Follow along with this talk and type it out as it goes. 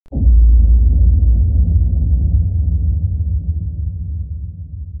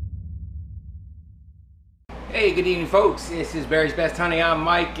Hey, good evening folks. This is Barry's Best Honey. I'm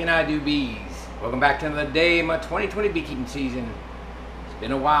Mike and I do bees. Welcome back to another day in my 2020 beekeeping season. It's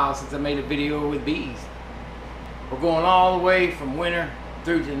been a while since I made a video with bees. We're going all the way from winter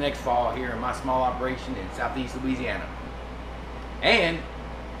through to the next fall here in my small operation in southeast Louisiana. And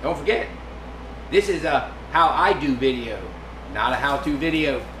don't forget, this is a how I do video, not a how-to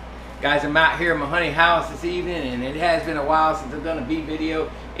video. Guys, I'm out here in my honey house this evening and it has been a while since I've done a bee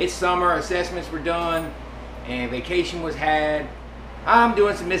video. It's summer, assessments were done, and vacation was had. I'm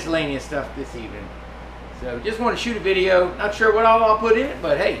doing some miscellaneous stuff this evening. So just want to shoot a video. Not sure what all I'll put in it,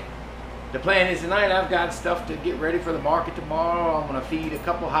 but hey, the plan is tonight I've got stuff to get ready for the market tomorrow. I'm going to feed a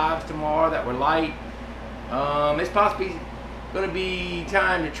couple hives tomorrow that were light. It's possibly going to be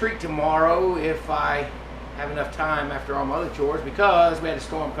time to treat tomorrow if I have enough time after all my other chores, because we had a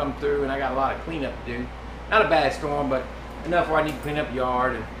storm come through and I got a lot of cleanup to do. Not a bad storm, but enough where I need to clean up the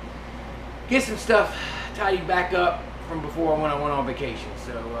yard and get some stuff tidied back up from before when I went on vacation.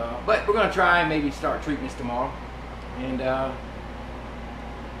 So, but we're going to try and maybe start treatments tomorrow and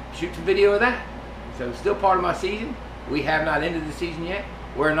shoot some video of that. So still part of my season. We have not ended the season yet.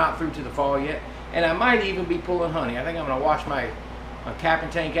 We're not through to the fall yet. And I might even be pulling honey. I think I'm going to wash my capping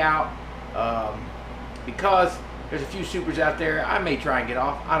tank out because there's a few supers out there I may try and get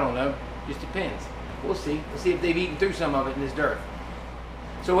off. I don't know. Just depends. We'll see. We'll see if they've eaten through some of it in this dirt.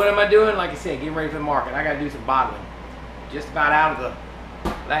 So what am I doing? Like I said, getting ready for the market. I got to do some bottling. Just about out of the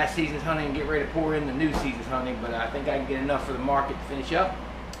last season's honey and get ready to pour in the new season's honey, but I think I can get enough for the market to finish up.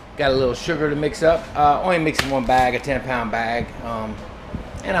 Got a little sugar to mix up. Only mixing one bag, a 10-pound bag,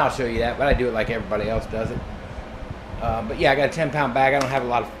 and I'll show you that, but I do it like everybody else does it. But yeah, I got a 10-pound bag. I don't have a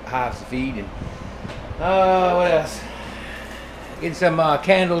lot of hives to feed. And what else? Getting some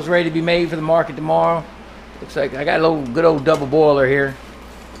candles ready to be made for the market tomorrow. Looks like I got a little good old double boiler here.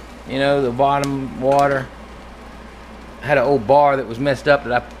 You know, the bottom water. I had an old bar that was messed up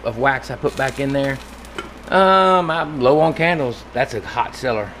of wax I put back in there. I'm low on candles. That's a hot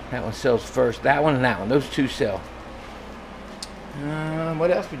seller. That one sells first. That one and that one. Those two sell. What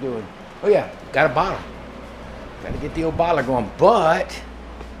else we doing? Oh yeah, got a bottle. Got to get the old bottler going, but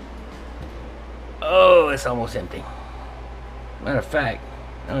oh, it's almost empty. Matter of fact,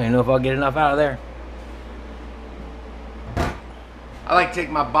 I don't even know if I'll get enough out of there. I like to take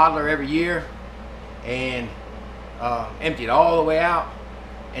my bottler every year and empty it all the way out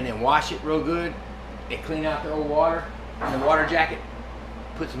and then wash it real good and clean out the old water in the water jacket.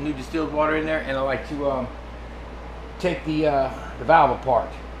 Put some new distilled water in there, and I like to take the valve apart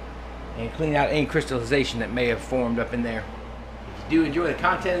and clean out any crystallization that may have formed up in there. If you do enjoy the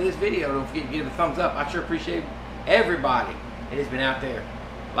content of this video, don't forget to give it a thumbs up. I sure appreciate everybody that has been out there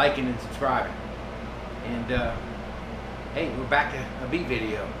liking and subscribing. And hey, we're back to a bee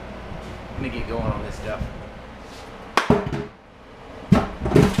video. Let me get going on this stuff.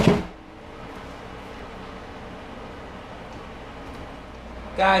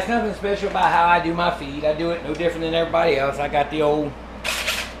 Guys, nothing special about how I do my feed. I do it no different than everybody else. I got the old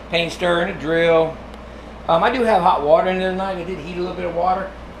paint stirrer and a drill. I do have hot water in there tonight. I did heat a little bit of water.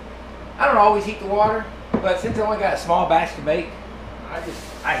 I don't always heat the water, but since I only got a small batch to make,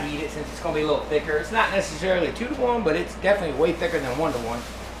 I heat it since it's going to be a little thicker. It's not necessarily 2-to-1, but it's definitely way thicker than 1-to-1.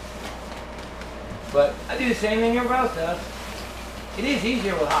 But I do the same thing everybody else does. It is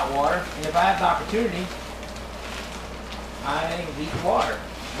easier with hot water, and if I have the opportunity, I heat the water.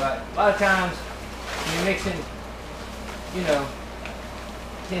 But a lot of times, when you're mixing, you know,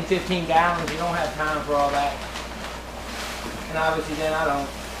 10, 15 gallons, you don't have time for all that. And obviously then I don't.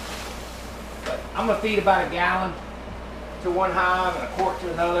 But I'm going to feed about a gallon to one hive and a quart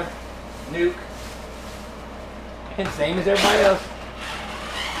to another. Nuke. And same as everybody else.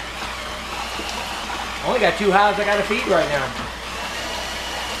 I only got 2 hives I got to feed right now.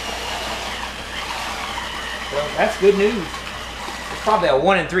 So that's good news. It's probably a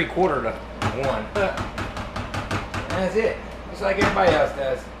 1 3/4 to 1. And that's it. Just like everybody else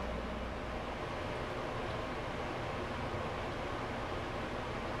does.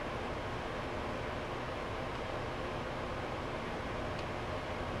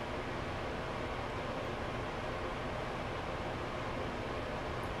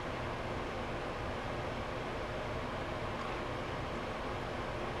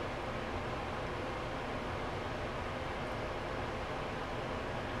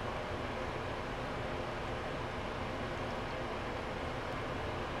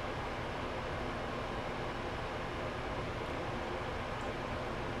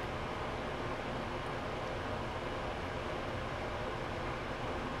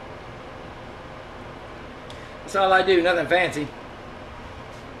 That's all I do, nothing fancy. Of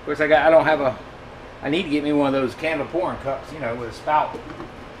course, I don't have a I need to get me one of those candle pouring cups, you know, with a spout.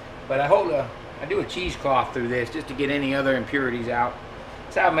 But I do a cheesecloth through this just to get any other impurities out.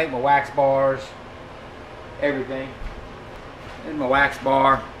 That's how I make my wax bars, everything. There's my wax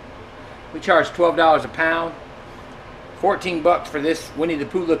bar. We charge $12 a pound. 14 bucks for this Winnie the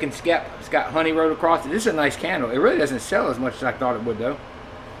Pooh looking skep. It's got honey wrote across it. This is a nice candle. It really doesn't sell as much as I thought it would though.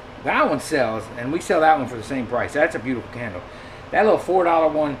 That one sells, and we sell that one for the same price. That's a beautiful candle. That little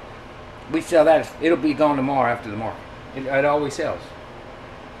 $4 one, we sell that. It'll be gone tomorrow after the market. It always sells.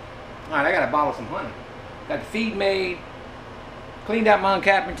 All right, I got a bottle of some honey. Got the feed made, cleaned out my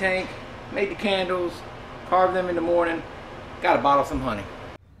uncapping tank, made the candles, carved them in the morning. Got a bottle of some honey.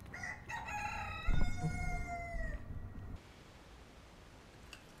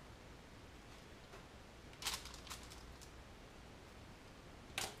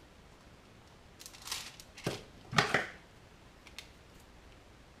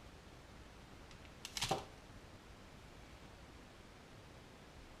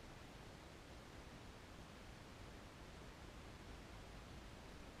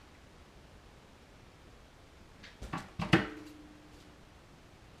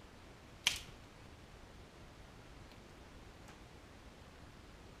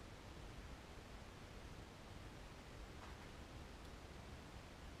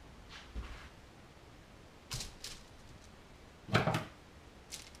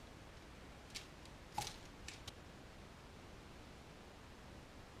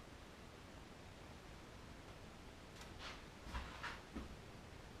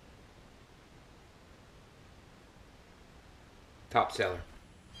 Top seller.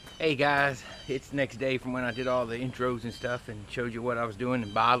 Hey guys, it's the next day from when I did all the intros and stuff and showed you what I was doing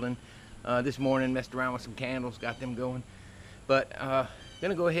and bottling. This morning messed around with some candles, got them going. But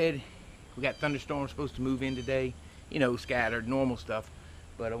gonna go ahead. We got thunderstorms supposed to move in today. You know, scattered, normal stuff.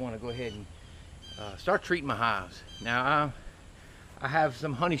 But I want to go ahead and start treating my hives. Now I have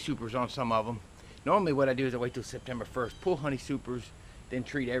some honey supers on some of them. Normally what I do is I wait till September 1st, pull honey supers, then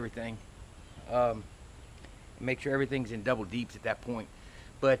treat everything. Make sure everything's in double deeps at that point,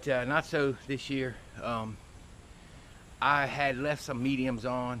 but not so this year. I had left some mediums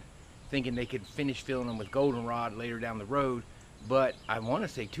on thinking they could finish filling them with goldenrod later down the road, but I want to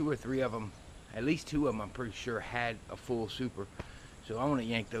say 2 or 3 of them, at least 2 of them I'm pretty sure had a full super, so I want to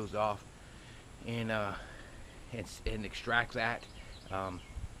yank those off and extract that.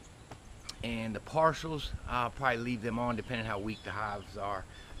 And the partials, I'll probably leave them on depending how weak the hives are.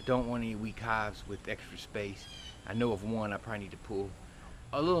 I don't want any weak hives with extra space. I know of one I probably need to pull.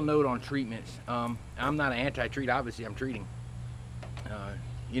 A little note on treatments. I'm not an anti-treat, obviously I'm treating.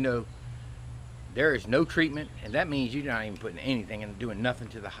 You know, there is no treatment, and that means you're not even putting anything and doing nothing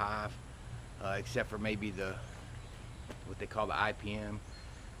to the hive, except for maybe what they call the IPM,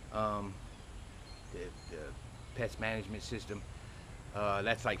 the pest management system.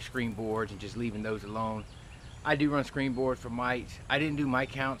 That's like screen boards and just leaving those alone. I do run screen boards for mites. I didn't do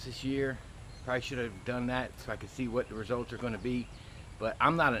mite counts this year. Probably should have done that so I could see what the results are going to be. But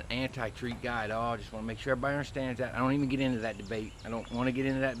I'm not an anti-treat guy at all. I just want to make sure everybody understands that. I don't even get into that debate. I don't want to get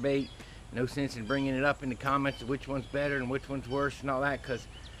into that debate. No sense in bringing it up in the comments of which one's better and which one's worse and all that, because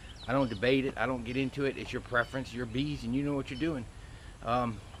I don't debate it. I don't get into it. It's your preference, your bees, and you know what you're doing.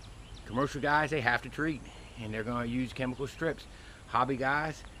 Commercial guys, they have to treat, and they're going to use chemical strips. Hobby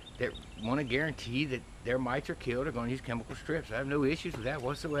guys that want to guarantee that their mites are killed are going to use chemical strips. I have no issues with that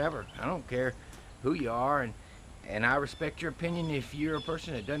whatsoever. I don't care who you are, and I respect your opinion if you're a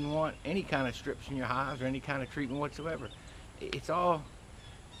person that doesn't want any kind of strips in your hives or any kind of treatment whatsoever. It's all,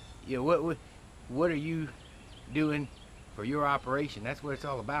 you know, what are you doing for your operation? That's what it's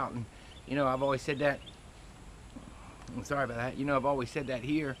all about. And you know, I've always said that. I'm sorry about that. You know, I've always said that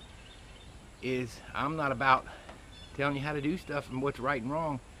here is I'm not about telling you how to do stuff and what's right and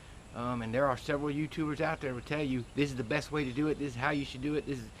wrong. And there are several YouTubers out there who will tell you this is the best way to do it, this is how you should do it,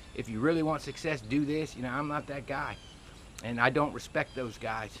 this is, if you really want success, do this. You know, I'm not that guy, and I don't respect those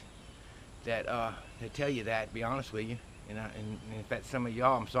guys that tell you that, to be honest with you. And in fact, some of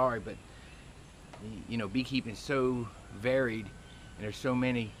y'all, I'm sorry, but you know, beekeeping is so varied, and there's so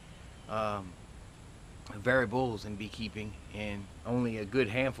many variables in beekeeping, and only a good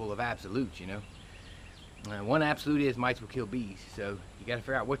handful of absolutes, you know. One absolute is mites will kill bees, so you got to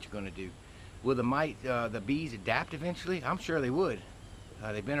figure out what you're going to do. Will the bees adapt eventually? I'm sure they would.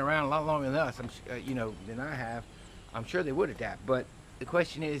 They've been around a lot longer than us, you know, than I have. I'm sure they would adapt. But the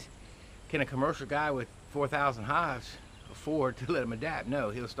question is, can a commercial guy with 4,000 hives afford to let them adapt? No,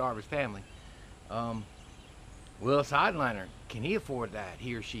 he'll starve his family. Will a sideliner, can he afford that,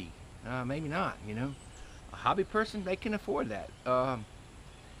 he or she? Maybe not. You know, a hobby person, they can afford that.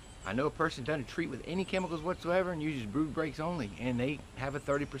 I know a person doesn't treat with any chemicals whatsoever and uses brood breaks only, and they have a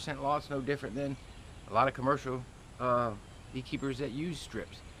 30% loss, no different than a lot of commercial beekeepers that use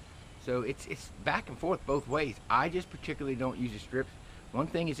strips. So it's back and forth both ways. I just particularly don't use the strips. One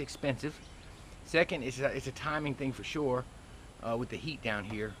thing is expensive. Second, it's a timing thing for sure. With the heat down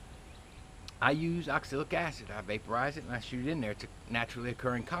here, I use oxalic acid. I vaporize it and I shoot it in there. It's a naturally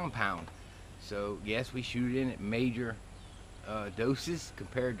occurring compound. So yes, we shoot it in at major doses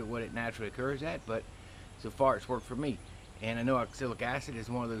compared to what it naturally occurs at, but so far it's worked for me. And I know oxalic acid is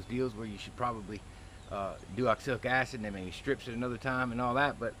one of those deals where you should probably do oxalic acid and then maybe strips at another time and all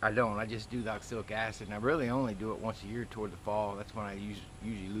that, but I don't. I just do the oxalic acid, and I really only do it once a year toward the fall. That's when I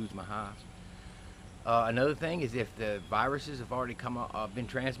usually lose my hives. Another thing is if the viruses have already been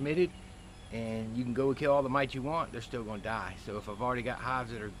transmitted, and you can go and kill all the mites you want, they're still going to die. So if I've already got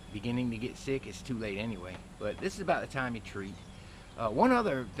hives that are beginning to get sick, it's too late anyway. But this is about the time you treat. One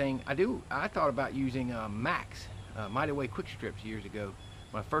other thing I thought about using Max, Mite quick strips years ago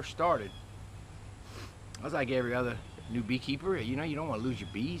when I first started. I was like every other new beekeeper, you know, you don't want to lose your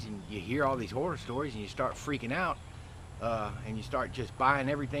bees, and you hear all these horror stories and you start freaking out, and you start just buying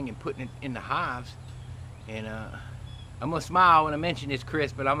everything and putting it in the hives. And I'm gonna smile when I mention this,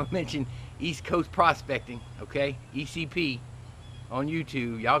 Chris, but I'm gonna mention East Coast Prospecting, okay? ECP on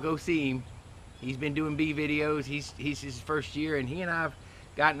YouTube. Y'all go see him. He's been doing bee videos. He's his first year, and he and I've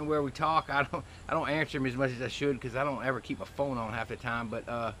gotten to where we talk. I don't answer him as much as I should because I don't ever keep my phone on half the time,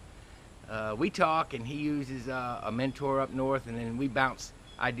 but we talk, and he uses a mentor up north, and then we bounce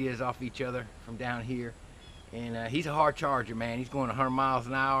ideas off each other from down here. And he's a hard charger, man. He's going 100 miles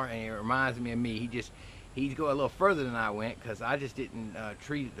an hour, and it reminds me of me. He's going a little further than I went because I just didn't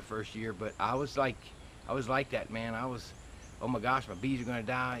treat it the first year. But I was like that, man. Oh my gosh, my bees are gonna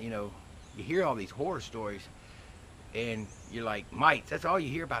die. You know, you hear all these horror stories, and you're like, mites. That's all you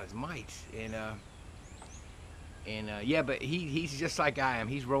hear about is mites. And yeah, but he's just like I am.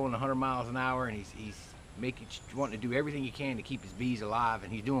 He's rolling 100 miles an hour, and he's wanting to do everything he can to keep his bees alive,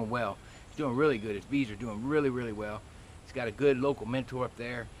 and he's doing well. He's doing really good. His bees are doing really, really well. He's got a good local mentor up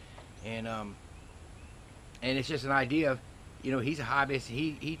there, and it's just an idea of, you know, he's a hobbyist.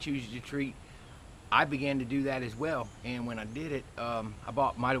 He chooses to treat. I began to do that as well, and when I did it, I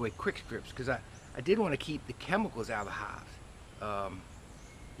bought Mite quick strips because I did want to keep the chemicals out of the hives,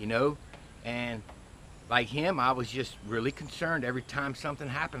 you know, and like him, I was just really concerned every time something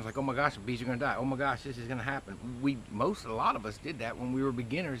happens, like, oh my gosh, the bees are gonna die. Oh my gosh, this is gonna happen. A lot of us did that when we were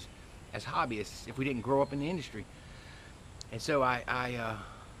beginners as hobbyists, if we didn't grow up in the industry. And so I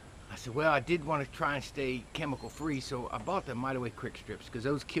said, well, I did want to try and stay chemical free, so I bought the Mite quick strips because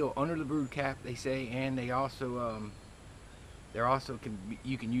those kill under the brood cap, they say, and they also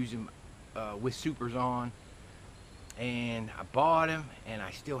you can use them with supers on. And I bought them, and I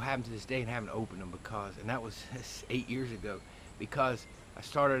still have them to this day and haven't opened them and that was 8 years ago, because I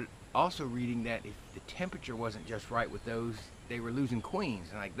started also reading that if the temperature wasn't just right with those, they were losing queens,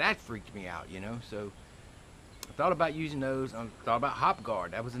 and like that freaked me out, you know. So I thought about using those. I thought about Hop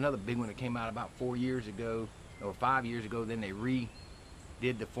Guard. That was another big one that came out about 4 years ago or 5 years ago. Then they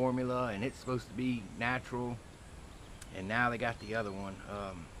redid the formula, and it's supposed to be natural, and now they got the other one.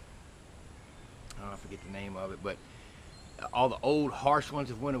 I forget the name of it, but all the old harsh ones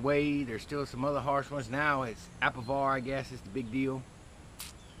have went away. There's still some other harsh ones. Now it's Apivar, I guess, is the big deal.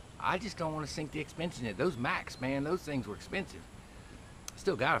 I just don't want to sink the expense in it. Those Max, man, those things were expensive.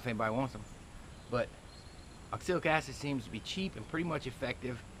 Still got it if anybody wants them. But oxalic acid seems to be cheap and pretty much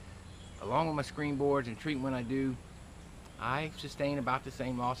effective. Along with my screen boards and treatment when I do, I sustain about the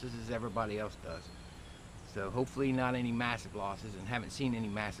same losses as everybody else does. So hopefully not any massive losses, and haven't seen any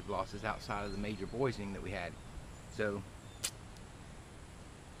massive losses outside of the major poisoning that we had. So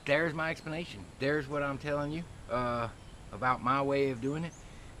there's my explanation. There's what I'm telling you about my way of doing it,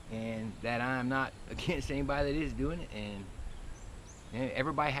 and that I'm not against anybody that is doing it, and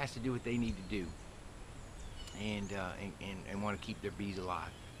everybody has to do what they need to do, and want to keep their bees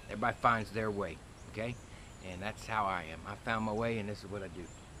alive. Everybody finds their way, okay? And that's how I am. I found my way, and this is what I do.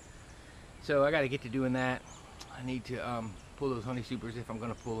 So I got to get to doing that. I need to pull those honey supers if I'm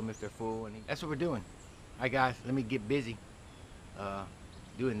going to pull them, if they're full. And that's what we're doing. All right, guys, let me get busy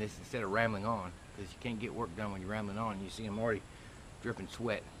doing this instead of rambling on, because you can't get work done when you're rambling on. You see I'm already dripping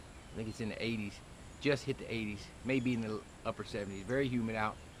sweat. I think it's in the 80s. Just hit the 80s, maybe in the upper 70s. Very humid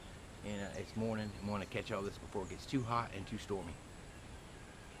out, and it's morning. I want to catch all this before it gets too hot and too stormy.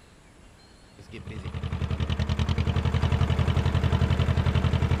 Let's get busy.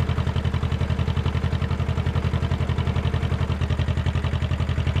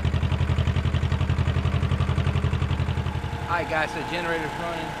 Alright guys, so generator's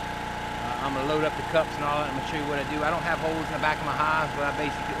running. I'm gonna load up the cups and all that. I'm gonna show you what I do. I don't have holes in the back of my hives, but I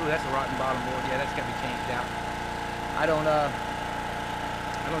basically, oh, that's a rotten bottom board. Yeah, that's gotta be changed out. I don't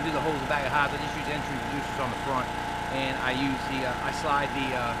do the holes in the back of the hives. I just use entry reducers on the front, and I use I slide the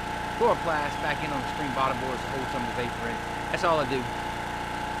chloroplast back in on the screen bottom boards to hold some of the vapor in. That's all I do.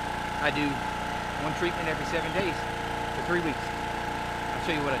 I do one treatment every 7 days for 3 weeks. I'll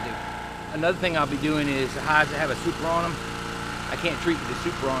show you what I do. Another thing I'll be doing is the hives that have a super on them, I can't treat with the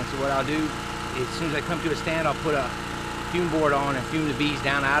super on, so what I'll do is as soon as I come to a stand, I'll put a fume board on and fume the bees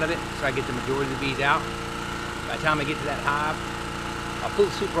down out of it so I get the majority of the bees out. By the time I get to that hive, I'll pull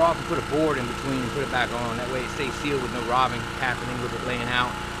the super off and put a board in between and put it back on. That way it stays sealed with no robbing happening with it laying out.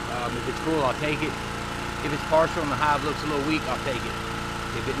 If it's full, I'll take it. If it's partial and the hive looks a little weak, I'll take it.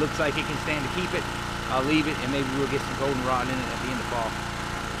 If it looks like it can stand to keep it, I'll leave it, and maybe we'll get some goldenrod in it at the end of fall.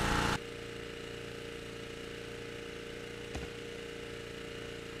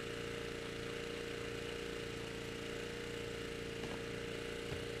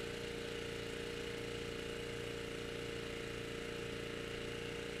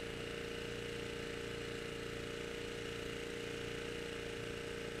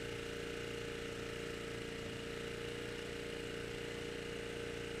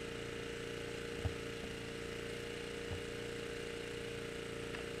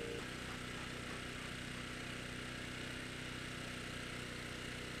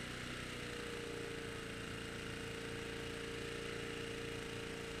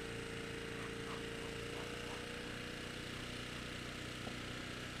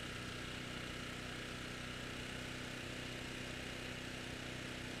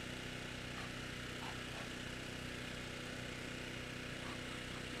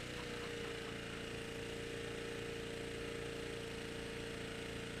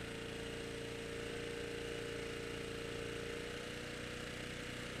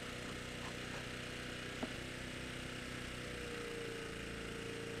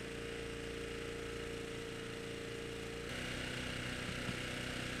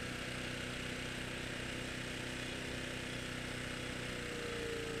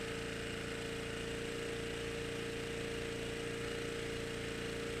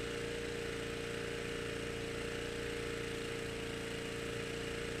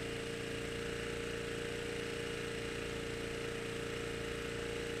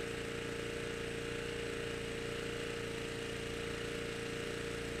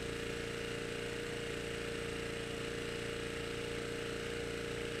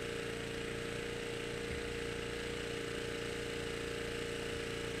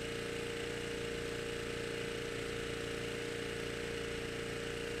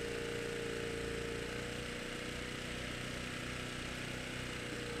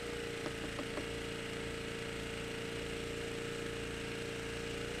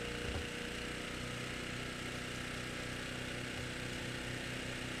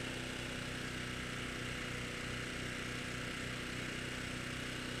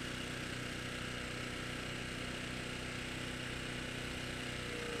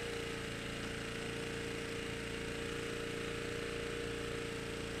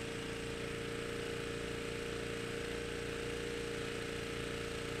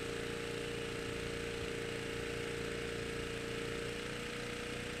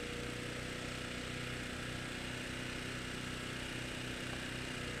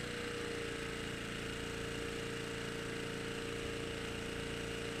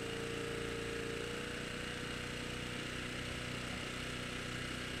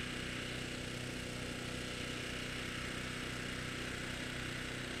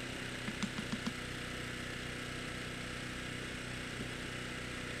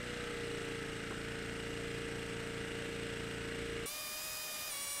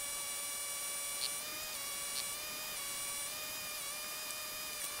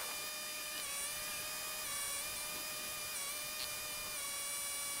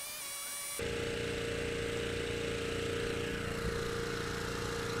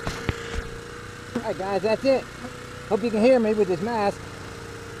 Alright guys, that's it. Hope you can hear me with this mask.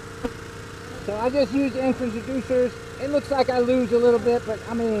 So I just used entrance reducers. It looks like I lose a little bit, but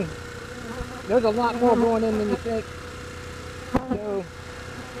I mean, there's a lot more going in than you think. So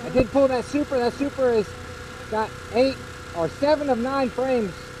I did pull that super. That super has got 8 or 7 of 9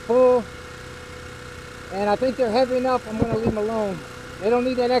 frames full. And I think they're heavy enough. I'm going to leave them alone. They don't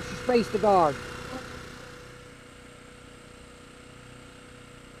need that extra space to guard.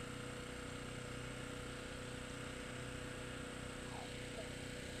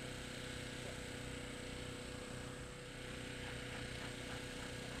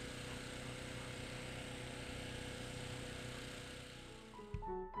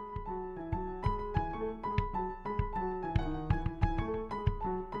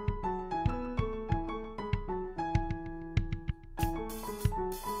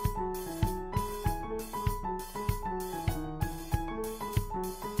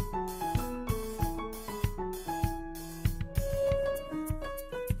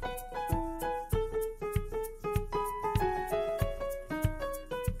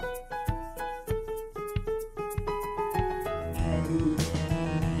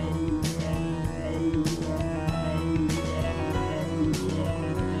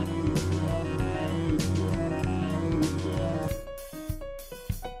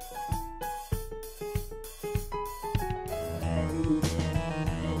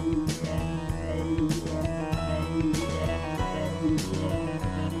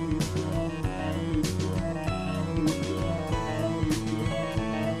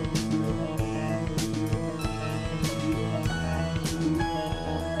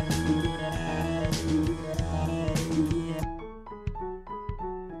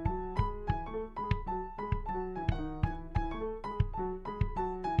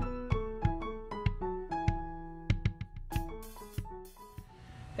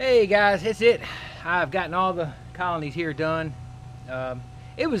 Hey guys, it's it. I've gotten all the colonies here done.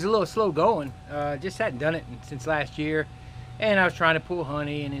 It was a little slow going. Just hadn't done it since last year, and I was trying to pull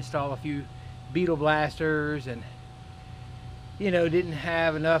honey and install a few beetle blasters, and you know, didn't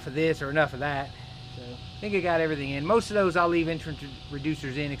have enough of this or enough of that. So I think I got everything in. Most of those I'll leave entrance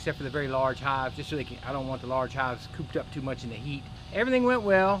reducers in, except for the very large hives, just so they can, I don't want the large hives cooped up too much in the heat. Everything went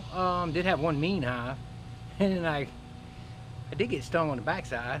well. Did have one mean hive, and then I did get stung on the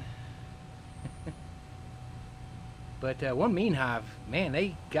backside. But one mean hive, man,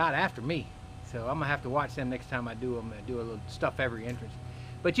 they got after me. So I'm gonna have to watch them next time I do them. I do a little stuff every entrance.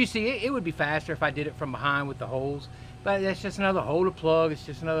 But you see, it would be faster if I did it from behind with the holes. But that's just another hole to plug. It's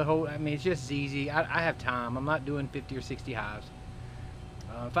just another hole. I mean, it's just easy. I have time. I'm not doing 50 or 60 hives.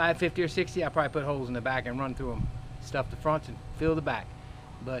 If I had 50 or 60, I'd probably put holes in the back and run through them, stuff the fronts and fill the back.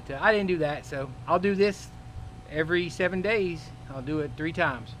 But I didn't do that, so I'll do this every 7 days. I'll do it 3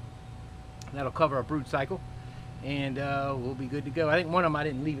 times. That'll cover a brood cycle, and we'll be good to go. I think one of them I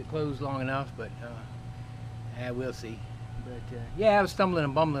didn't leave it closed long enough, but we'll see. But yeah, I was stumbling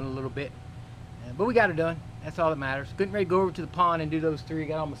and bumbling a little bit, but we got it done. That's all that matters. Couldn't ready to go over to the pond and do those 3.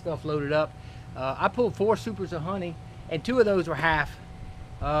 Got all my stuff loaded up. I pulled 4 supers of honey, and 2 of those were half.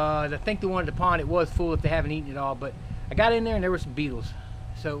 I think the one at the pond, it was full if they haven't eaten it all, but I got in there and there were some beetles.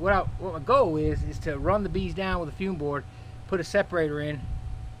 So what my goal is to run the bees down with a fume board, put a separator in,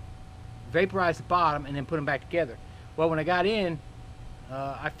 vaporize the bottom, and then put them back together. Well, when I got in,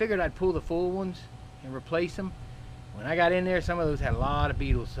 I figured I'd pull the full ones and replace them. When I got in there, some of those had a lot of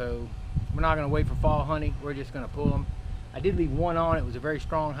beetles, so we're not going to wait for fall honey. We're just going to pull them. I did leave one on. It was a very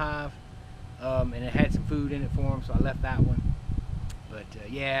strong hive, and it had some food in it for them, so I left that one. But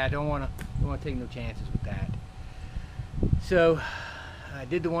yeah, I don't want to take no chances with that. So I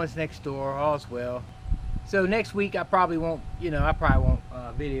did the ones next door. All's well. So next week I probably won't,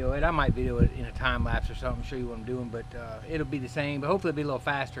 video it. I might video it in a time lapse or something, show you what I'm doing, but it'll be the same. But hopefully it'll be a little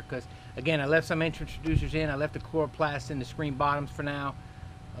faster, because again, I left some entrance reducers in. I left the chloroplasts in the screen bottoms for now.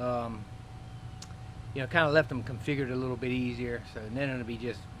 Kind of left them configured a little bit easier, so then it'll be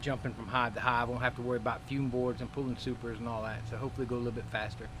just jumping from hive to hive. Won't have to worry about fume boards and pulling supers and all that, so hopefully go a little bit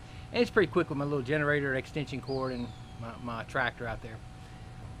faster. And it's pretty quick with my little generator, extension cord, and my tractor out there.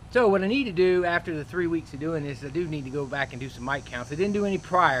 So what I need to do after the 3 weeks of doing this, I do need to go back and do some mite counts. I didn't do any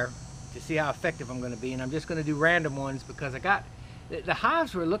prior to see how effective I'm going to be, and I'm just going to do random ones, because I got the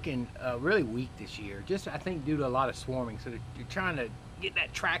hives were looking really weak this year, just I think due to a lot of swarming. So you're trying to get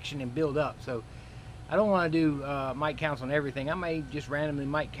that traction and build up. So I don't want to do mite counts on everything. I may just randomly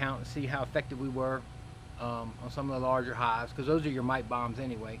mite count and see how effective we were on some of the larger hives, because those are your mite bombs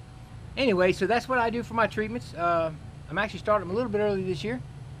anyway. Anyway, so that's what I do for my treatments. I'm actually starting them a little bit early this year.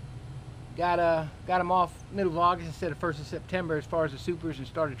 Got them off middle of August instead of 1st of September as far as the supers, and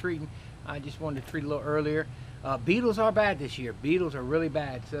started treating. I just wanted to treat a little earlier. Beetles are bad this year. Beetles are really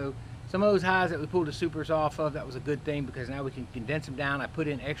bad. So some of those hives that we pulled the supers off of, that was a good thing, because now we can condense them down. I put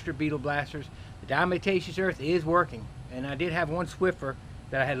in extra beetle blasters. The diatomaceous earth is working, and I did have one Swiffer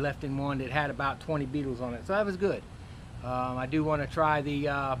that I had left in one that had about 20 beetles on it, so that was good. I do want to try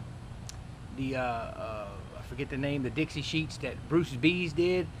I forget the name, the Dixie sheets that Bruce's Bees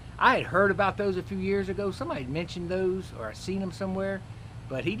did. I had heard about those a few years ago. Somebody had mentioned those, or I seen them somewhere,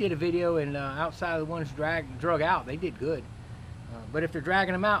 but he did a video, and outside of the ones drug out, they did good. But if they're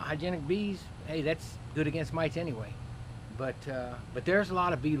dragging them out, hygienic bees, hey, that's good against mites anyway. But there's a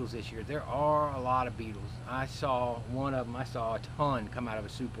lot of beetles this year. There are a lot of beetles. I saw one of them. I saw a ton come out of a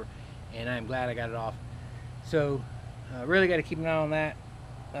super, and I'm glad I got it off. So really got to keep an eye on that.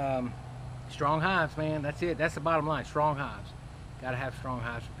 Strong hives, man. That's it. That's the bottom line. Strong hives. Got to have strong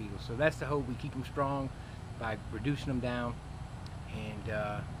hives for beetles. So that's the hope. We keep them strong by reducing them down,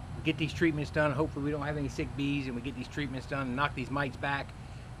 and we get these treatments done. Hopefully we don't have any sick bees, and we get these treatments done and knock these mites back,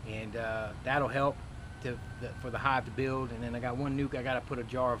 and that'll help for the hive to build. And then I got one nuke I got to put a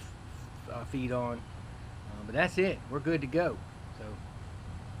jar of feed on, but that's it. We're good to go. So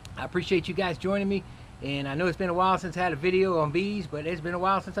I appreciate you guys joining me, and I know it's been a while since I had a video on bees, but it's been a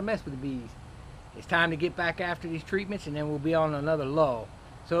while since I messed with the bees. It's time to get back after these treatments, and then we'll be on another lull.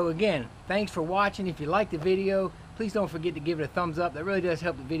 So again, thanks for watching. If you liked the video, please don't forget to give it a thumbs up. That really does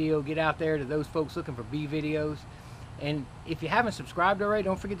help the video get out there to those folks looking for bee videos. And if you haven't subscribed already,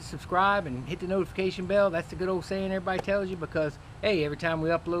 don't forget to subscribe and hit the notification bell. That's the good old saying everybody tells you, because hey, every time we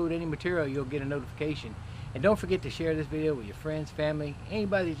upload any material, you'll get a notification. And don't forget to share this video with your friends, family,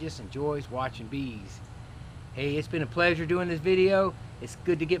 anybody that just enjoys watching bees. Hey, it's been a pleasure doing this video. It's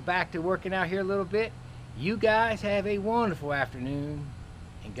good to get back to working out here a little bit. You guys have a wonderful afternoon,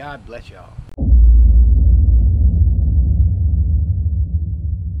 and God bless y'all.